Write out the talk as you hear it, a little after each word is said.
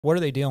what are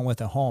they dealing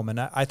with at home? And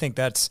I think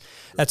that's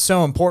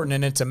so important,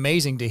 and it's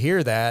amazing to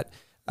hear that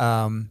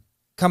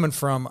coming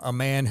from a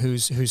man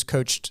who's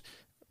coached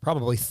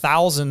probably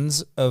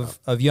thousands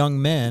of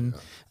young men,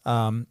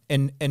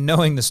 and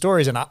knowing the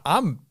stories. And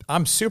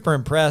I'm super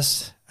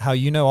impressed how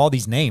you know all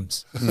these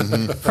names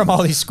from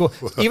all these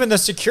schools, even the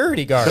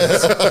security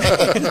guards.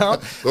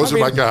 Those are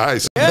my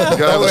guys. Yeah,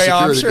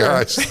 I'm sure.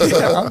 Guys.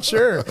 Yeah, I'm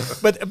sure.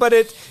 But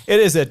it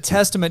is a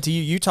testament to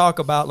you. You talk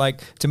about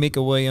like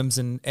Tamika Williams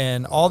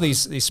and all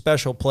these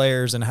special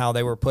players and how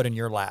they were put in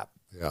your lap.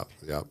 Yeah,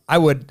 yeah. I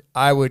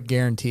would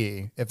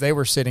guarantee if they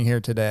were sitting here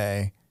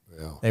today,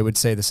 they would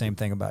say the same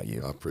thing about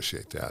you. I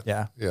appreciate that.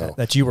 Yeah,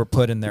 that you were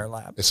put in their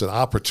lap. It's an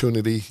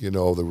opportunity. The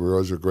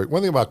Royals are great.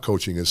 One thing about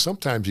coaching is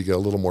sometimes you get a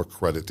little more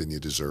credit than you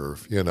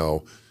deserve. You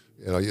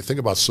think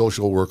about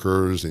social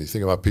workers and you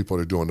think about people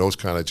that are doing those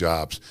kind of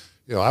jobs.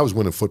 I was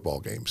winning football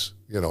games,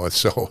 and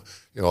so,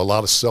 a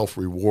lot of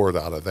self-reward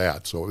out of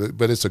that. So,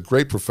 but it's a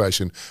great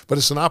profession, but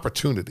it's an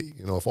opportunity.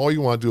 If all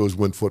you want to do is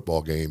win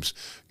football games,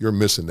 you're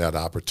missing that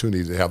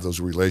opportunity to have those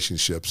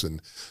relationships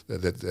and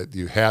that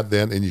you had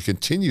then and you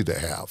continue to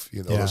have.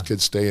 Those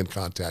kids stay in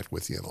contact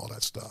with you and all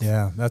that stuff.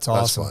 Yeah, that's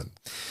awesome. Fun.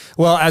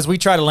 Well, as we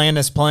try to land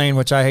this plane,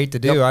 which I hate to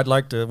do,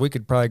 we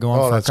could probably go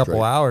on for a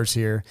couple hours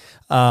here.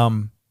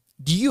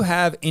 Do you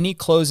have any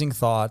closing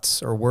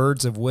thoughts or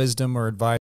words of wisdom or advice